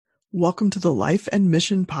Welcome to the Life and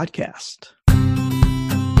Mission Podcast.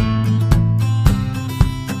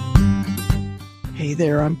 Hey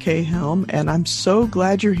there, I'm Kay Helm, and I'm so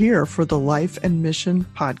glad you're here for the Life and Mission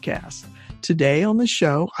Podcast. Today on the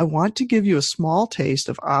show, I want to give you a small taste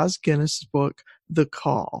of Os Guinness' book, The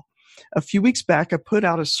Call. A few weeks back, I put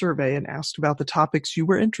out a survey and asked about the topics you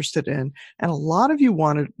were interested in, and a lot of you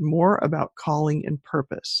wanted more about calling and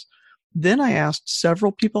purpose. Then I asked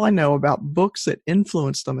several people I know about books that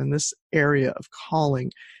influenced them in this area of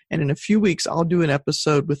calling. And in a few weeks, I'll do an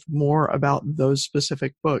episode with more about those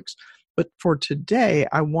specific books. But for today,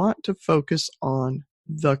 I want to focus on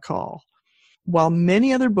The Call. While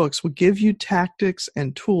many other books will give you tactics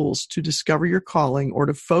and tools to discover your calling or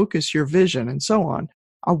to focus your vision and so on,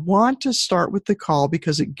 I want to start with The Call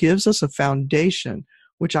because it gives us a foundation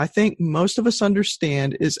which I think most of us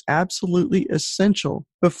understand is absolutely essential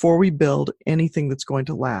before we build anything that's going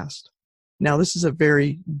to last. Now, this is a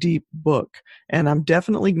very deep book, and I'm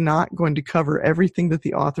definitely not going to cover everything that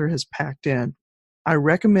the author has packed in. I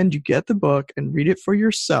recommend you get the book and read it for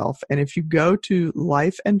yourself, and if you go to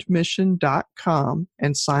lifeandmission.com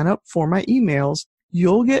and sign up for my emails,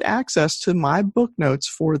 you'll get access to my book notes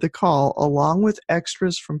for The Call, along with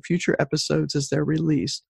extras from future episodes as they're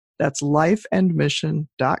released. That's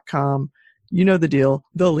lifeandmission.com. You know the deal.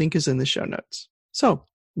 The link is in the show notes. So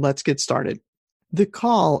let's get started. The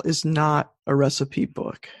Call is not a recipe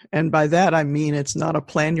book. And by that, I mean it's not a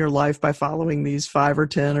plan your life by following these 5 or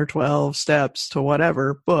 10 or 12 steps to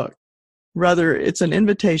whatever book. Rather, it's an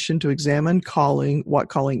invitation to examine calling, what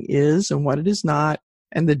calling is and what it is not,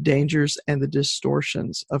 and the dangers and the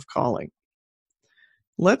distortions of calling.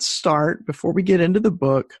 Let's start, before we get into the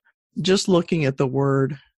book, just looking at the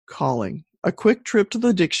word calling. A quick trip to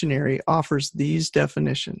the dictionary offers these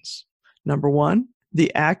definitions. Number 1,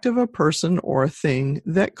 the act of a person or a thing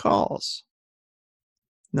that calls.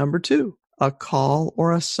 Number 2, a call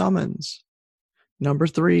or a summons. Number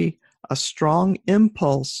 3, a strong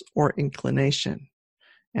impulse or inclination.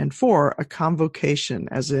 And 4, a convocation,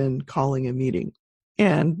 as in calling a meeting.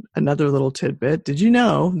 And another little tidbit, did you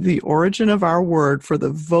know the origin of our word for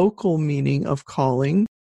the vocal meaning of calling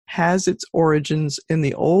has its origins in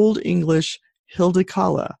the Old English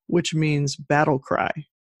hildekala, which means battle cry.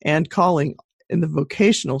 And calling, in the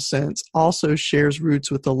vocational sense, also shares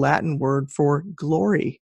roots with the Latin word for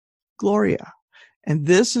glory, gloria. And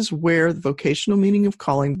this is where the vocational meaning of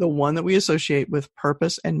calling, the one that we associate with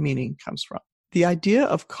purpose and meaning, comes from. The idea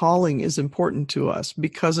of calling is important to us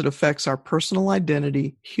because it affects our personal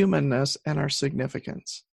identity, humanness, and our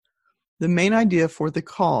significance. The main idea for the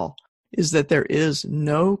call is that there is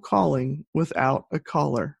no calling without a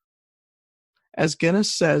caller. As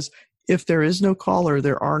Guinness says, if there is no caller,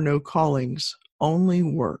 there are no callings, only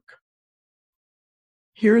work.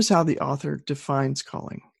 Here is how the author defines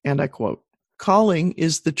calling, and I quote, "Calling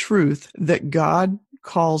is the truth that God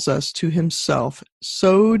calls us to himself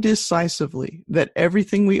so decisively that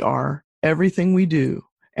everything we are, everything we do,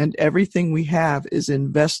 and everything we have is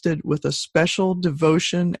invested with a special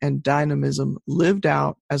devotion and dynamism lived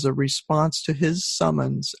out as a response to his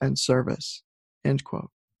summons and service." End quote.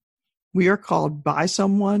 We are called by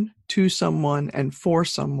someone, to someone, and for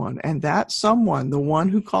someone, and that someone, the one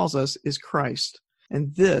who calls us, is Christ,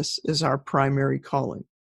 and this is our primary calling.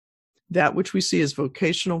 That which we see as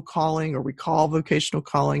vocational calling, or we call vocational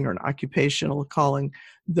calling, or an occupational calling,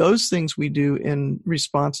 those things we do in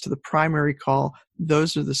response to the primary call,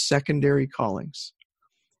 those are the secondary callings.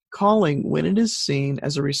 Calling, when it is seen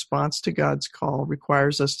as a response to God's call,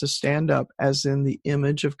 requires us to stand up as in the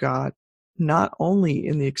image of God, not only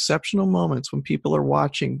in the exceptional moments when people are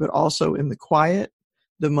watching, but also in the quiet,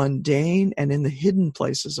 the mundane, and in the hidden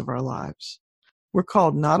places of our lives. We're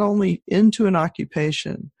called not only into an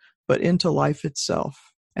occupation, but into life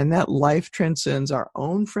itself. And that life transcends our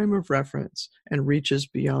own frame of reference and reaches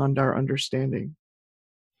beyond our understanding.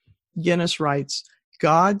 Guinness writes,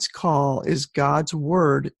 God's call is God's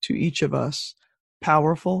word to each of us,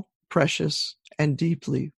 powerful, precious, and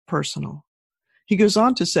deeply personal. He goes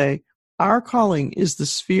on to say, our calling is the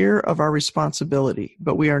sphere of our responsibility,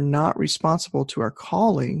 but we are not responsible to our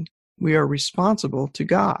calling. We are responsible to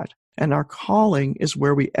God. And our calling is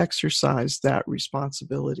where we exercise that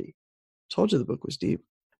responsibility. Told you the book was deep.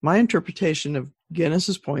 My interpretation of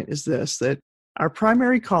Guinness's point is this, that our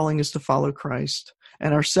primary calling is to follow Christ,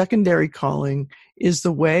 and our secondary calling is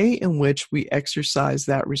the way in which we exercise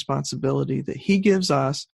that responsibility that he gives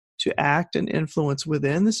us to act and influence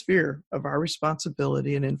within the sphere of our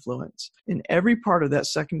responsibility and influence. And every part of that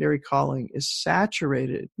secondary calling is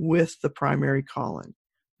saturated with the primary calling.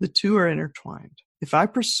 The two are intertwined. If I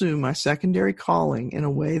pursue my secondary calling in a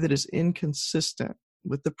way that is inconsistent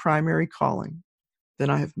with the primary calling, then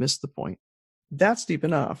I have missed the point. That's deep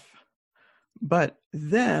enough. But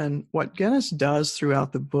then what Guinness does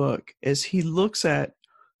throughout the book is he looks at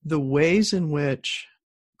the ways in which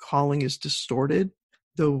calling is distorted,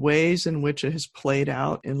 the ways in which it has played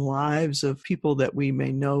out in lives of people that we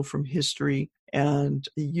may know from history, and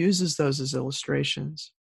he uses those as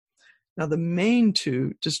illustrations. Now, the main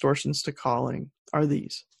two distortions to calling are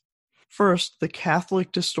these. First, the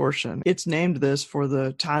Catholic distortion. It's named this for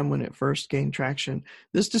the time when it first gained traction.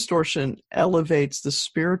 This distortion elevates the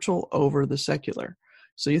spiritual over the secular.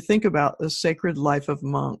 So you think about the sacred life of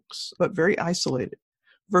monks, but very isolated,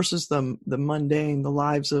 versus the mundane, the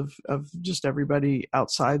lives of just everybody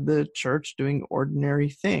outside the church doing ordinary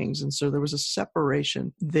things. And so there was a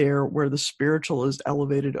separation there where the spiritual is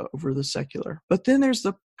elevated over the secular. But then there's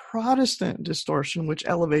the Protestant distortion, which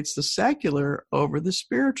elevates the secular over the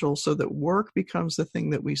spiritual so that work becomes the thing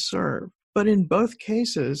that we serve. But in both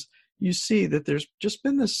cases, you see that there's just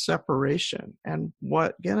been this separation. And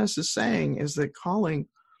what Guinness is saying is that calling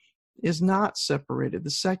is not separated. The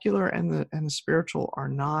secular and the spiritual are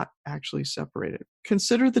not actually separated.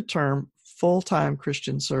 Consider the term full-time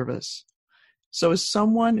Christian service. So is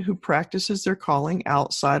someone who practices their calling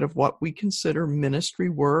outside of what we consider ministry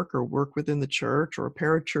work or work within the church or a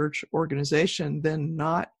parachurch organization then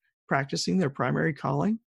not practicing their primary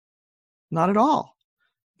calling? Not at all.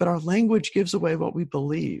 But our language gives away what we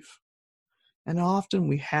believe. And often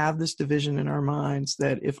we have this division in our minds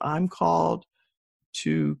that if I'm called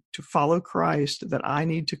to follow Christ, that I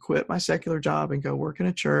need to quit my secular job and go work in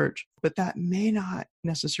a church, but that may not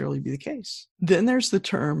necessarily be the case. Then there's the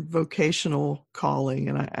term vocational calling,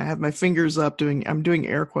 and I have my fingers up I'm doing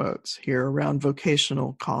air quotes here around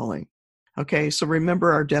vocational calling. Okay, so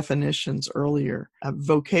remember our definitions earlier.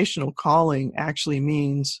 Vocational calling actually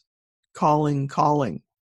means calling.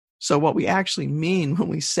 So what we actually mean when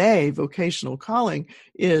we say vocational calling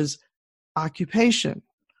is occupation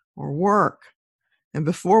or work. And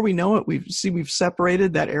before we know it, we've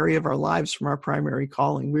separated that area of our lives from our primary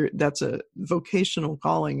calling. That's a vocational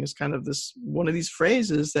calling is kind of this one of these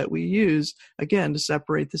phrases that we use, again, to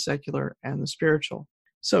separate the secular and the spiritual.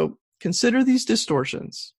 So consider these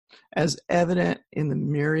distortions as evident in the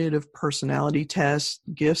myriad of personality tests,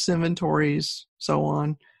 gifts inventories, so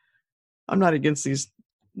on. I'm not against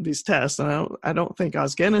these tests, and I don't think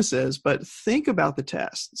Os Guinness is, but think about the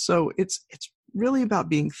test. So it's really about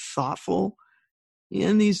being thoughtful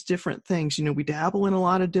in these different things. We dabble in a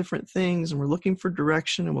lot of different things and we're looking for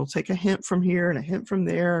direction, and we'll take a hint from here and a hint from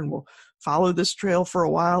there, and we'll follow this trail for a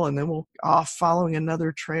while and then we'll off following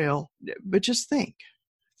another trail. But just think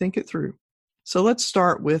it through. So let's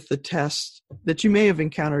start with the test that you may have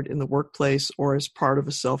encountered in the workplace or as part of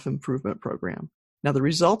a self-improvement program. Now, the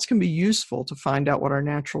results can be useful to find out what our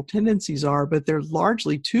natural tendencies are, but they're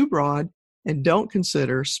largely too broad and don't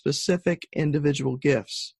consider specific individual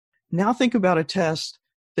gifts. Now think about a test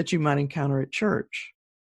that you might encounter at church.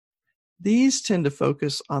 These tend to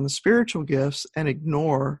focus on the spiritual gifts and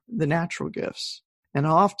ignore the natural gifts. And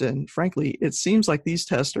often, frankly, it seems like these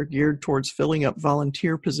tests are geared towards filling up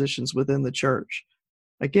volunteer positions within the church.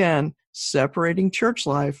 Again, separating church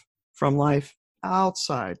life from life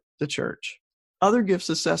outside the church. Other gifts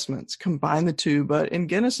assessments combine the two, but in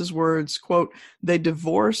Guinness's words, quote, they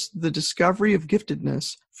divorce the discovery of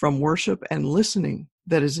giftedness from worship and listening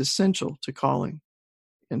that is essential to calling,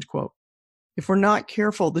 end quote. If we're not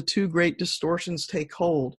careful, the two great distortions take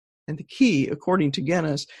hold, and the key, according to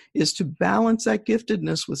Guinness, is to balance that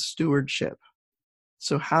giftedness with stewardship.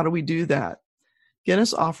 So how do we do that?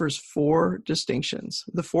 Guinness offers 4 distinctions,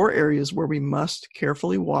 the 4 areas where we must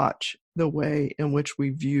carefully watch the way in which we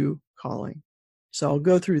view calling. So I'll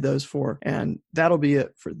go through those 4, and that'll be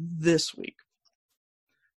it for this week.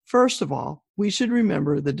 First of all, we should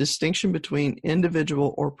remember the distinction between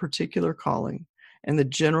individual or particular calling and the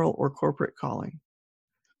general or corporate calling.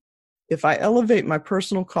 If I elevate my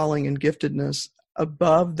personal calling and giftedness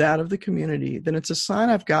above that of the community, then it's a sign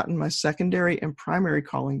I've gotten my secondary and primary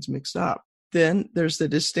callings mixed up. Then there's the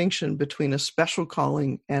distinction between a special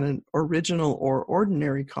calling and an original or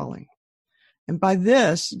ordinary calling. And by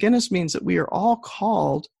this, Guinness means that we are all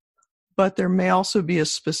called, but there may also be a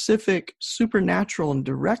specific supernatural and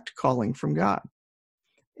direct calling from God.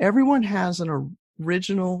 Everyone has an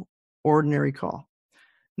original, ordinary call.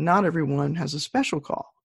 Not everyone has a special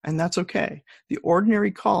call, and that's okay. The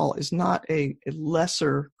ordinary call is not a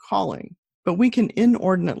lesser calling, but we can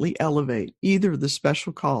inordinately elevate either the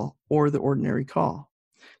special call or the ordinary call.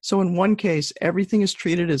 So in one case, everything is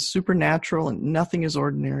treated as supernatural and nothing is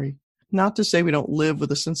ordinary. Not to say we don't live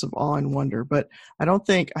with a sense of awe and wonder, but I don't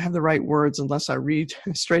think I have the right words unless I read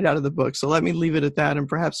straight out of the book. So let me leave it at that, and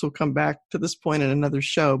perhaps we'll come back to this point in another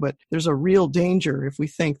show. But there's a real danger if we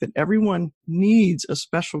think that everyone needs a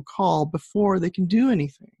special call before they can do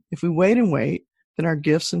anything. If we wait and wait, then our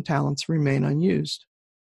gifts and talents remain unused.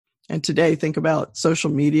 And today, think about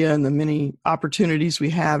social media and the many opportunities we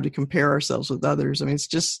have to compare ourselves with others. I mean, it's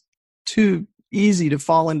just too easy to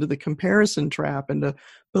fall into the comparison trap and to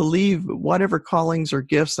believe whatever callings or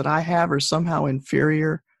gifts that I have are somehow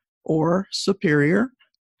inferior or superior.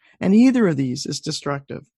 And either of these is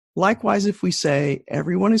destructive. Likewise, if we say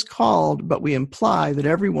everyone is called, but we imply that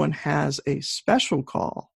everyone has a special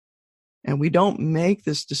call, and we don't make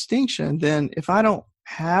this distinction, then if I don't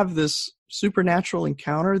have this supernatural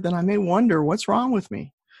encounter, then I may wonder, what's wrong with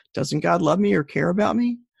me? Doesn't God love me or care about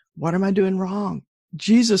me? What am I doing wrong?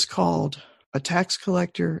 Jesus called a tax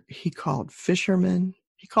collector. He called fishermen.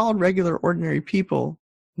 He called regular, ordinary people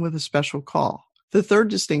with a special call. The third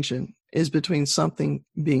distinction is between something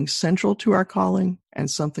being central to our calling and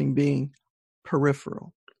something being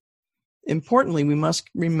peripheral. Importantly, we must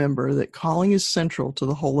remember that calling is central to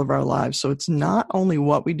the whole of our lives. So it's not only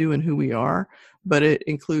what we do and who we are, but it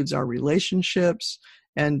includes our relationships.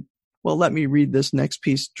 And, well, let me read this next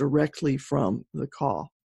piece directly from the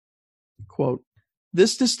call. Quote,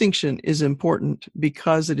 "This distinction is important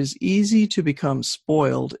because it is easy to become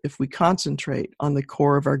spoiled if we concentrate on the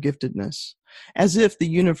core of our giftedness, as if the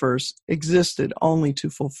universe existed only to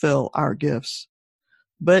fulfill our gifts.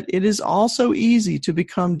 But it is also easy to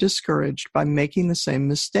become discouraged by making the same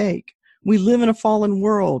mistake. We live in a fallen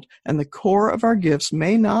world, and the core of our gifts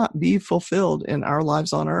may not be fulfilled in our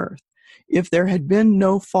lives on earth. If there had been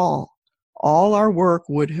no fall, all our work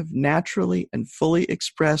would have naturally and fully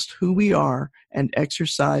expressed who we are and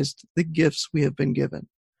exercised the gifts we have been given.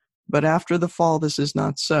 But after the fall, this is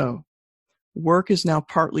not so. Work is now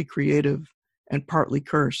partly creative and partly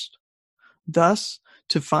cursed. Thus,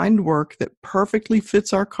 to find work that perfectly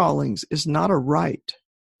fits our callings is not a right,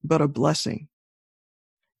 but a blessing."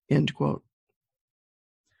 End quote.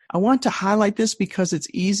 I want to highlight this because it's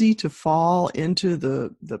easy to fall into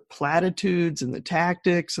the platitudes and the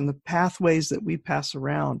tactics and the pathways that we pass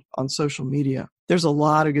around on social media. There's a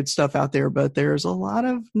lot of good stuff out there, but there's a lot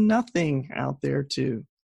of nothing out there too.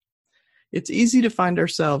 It's easy to find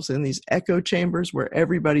ourselves in these echo chambers where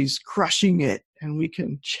everybody's crushing it and we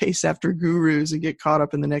can chase after gurus and get caught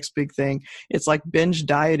up in the next big thing. It's like binge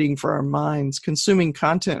dieting for our minds, consuming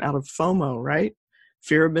content out of FOMO, right?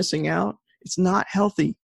 Fear of missing out. It's not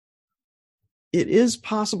healthy. It is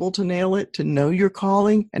possible to nail it, to know your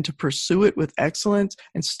calling, and to pursue it with excellence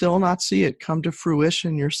and still not see it come to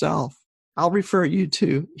fruition yourself. I'll refer you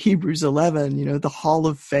to Hebrews 11, the hall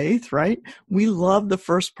of faith, right? We love the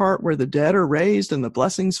first part where the dead are raised and the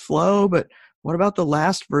blessings flow, but what about the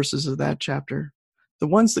last verses of that chapter? The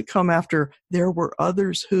ones that come after, there were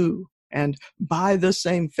others who, and by the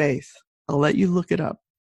same faith. I'll let you look it up.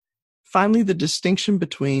 Finally, the distinction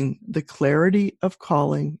between the clarity of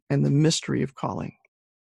calling and the mystery of calling.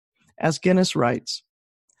 As Guinness writes,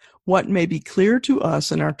 "What may be clear to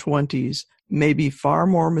us in our 20s may be far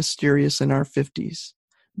more mysterious in our 50s,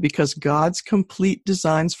 because God's complete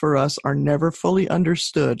designs for us are never fully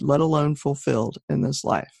understood, let alone fulfilled in this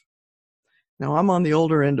life." Now, I'm on the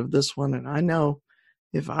older end of this one, and I know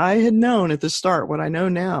if I had known at the start what I know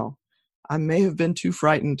now, I may have been too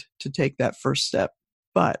frightened to take that first step,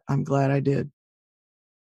 but I'm glad I did.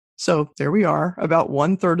 So there we are, about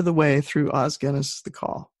 1/3 of the way through Os Guinness, The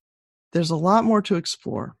Call. There's a lot more to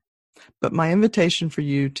explore. But my invitation for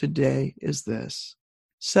you today is this.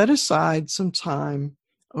 Set aside some time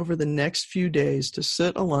over the next few days to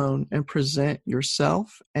sit alone and present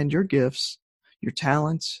yourself and your gifts, your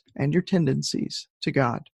talents, and your tendencies to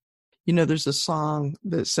God. There's a song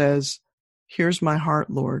that says, "Here's my heart,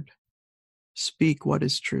 Lord. Speak what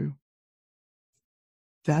is true."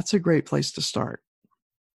 That's a great place to start.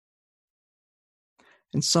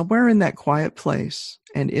 And somewhere in that quiet place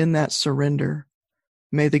and in that surrender,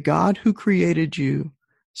 may the God who created you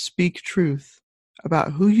speak truth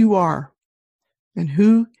about who you are and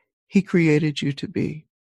who He created you to be.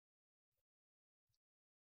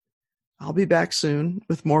 I'll be back soon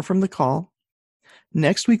with more from The Call.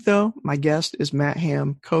 Next week, though, my guest is Matt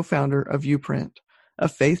Ham, co-founder of Uprint, a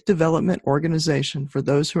faith development organization for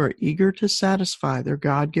those who are eager to satisfy their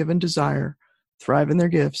God-given desire, thrive in their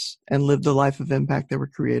gifts, and live the life of impact they were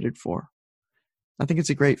created for. I think it's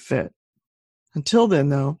a great fit. Until then,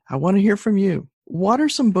 though, I want to hear from you. What are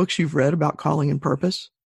some books you've read about calling and purpose?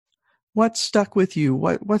 What stuck with you?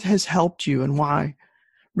 What has helped you and why?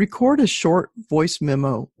 Record a short voice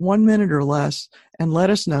memo, 1 minute or less, and let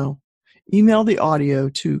us know. email the audio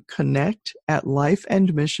to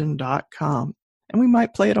connect@lifeandmission.com, and we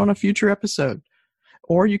might play it on a future episode.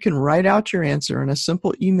 Or you can write out your answer in a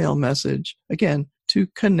simple email message, again, to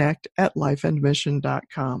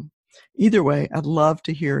connect@lifeandmission.com. Either way, I'd love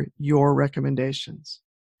to hear your recommendations.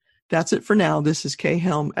 That's it for now. This is Kay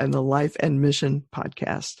Helm and the Life and Mission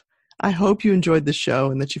Podcast. I hope you enjoyed the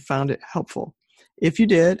show and that you found it helpful. If you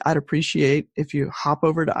did, I'd appreciate if you hop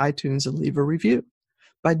over to iTunes and leave a review.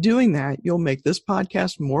 By doing that, you'll make this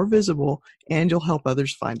podcast more visible and you'll help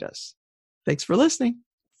others find us. Thanks for listening.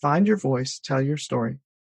 Find your voice, tell your story,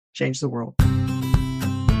 change the world.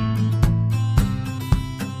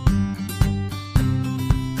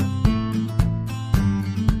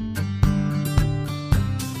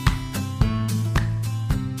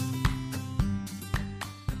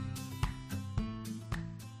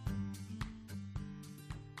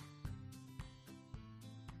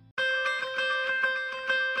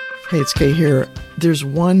 Hey, it's Kay here. There's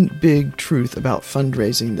one big truth about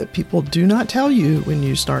fundraising that people do not tell you when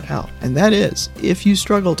you start out, and that is, if you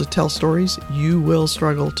struggle to tell stories, you will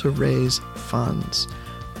struggle to raise funds.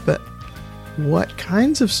 But what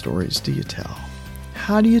kinds of stories do you tell?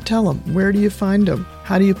 How do you tell them? Where do you find them?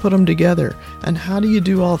 How do you put them together? And how do you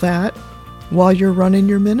do all that while you're running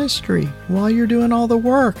your ministry, while you're doing all the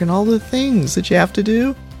work and all the things that you have to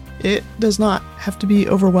do? It does not have to be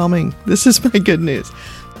overwhelming. This is my good news.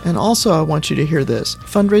 And also, I want you to hear this.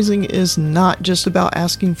 Fundraising is not just about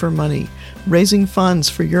asking for money. Raising funds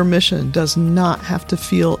for your mission does not have to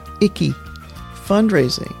feel icky.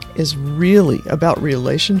 Fundraising is really about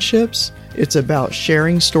relationships. It's about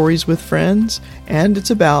sharing stories with friends. And it's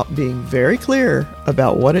about being very clear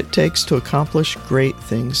about what it takes to accomplish great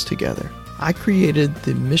things together. I created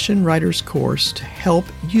the Mission Writers course to help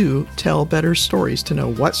you tell better stories, to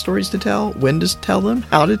know what stories to tell, when to tell them,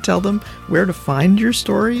 how to tell them, where to find your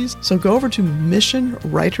stories. So go over to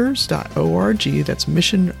missionwriters.org. That's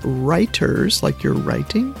Mission Writers, like you're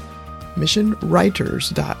writing.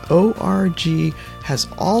 Missionwriters.org has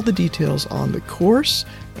all the details on the course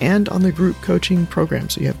and on the group coaching program.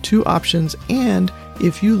 So you have two options. And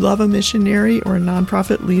if you love a missionary or a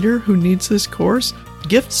nonprofit leader who needs this course,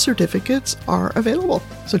 gift certificates are available.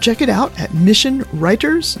 So check it out at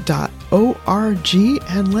missionwriters.org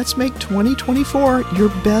and let's make 2024 your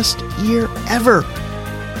best year ever.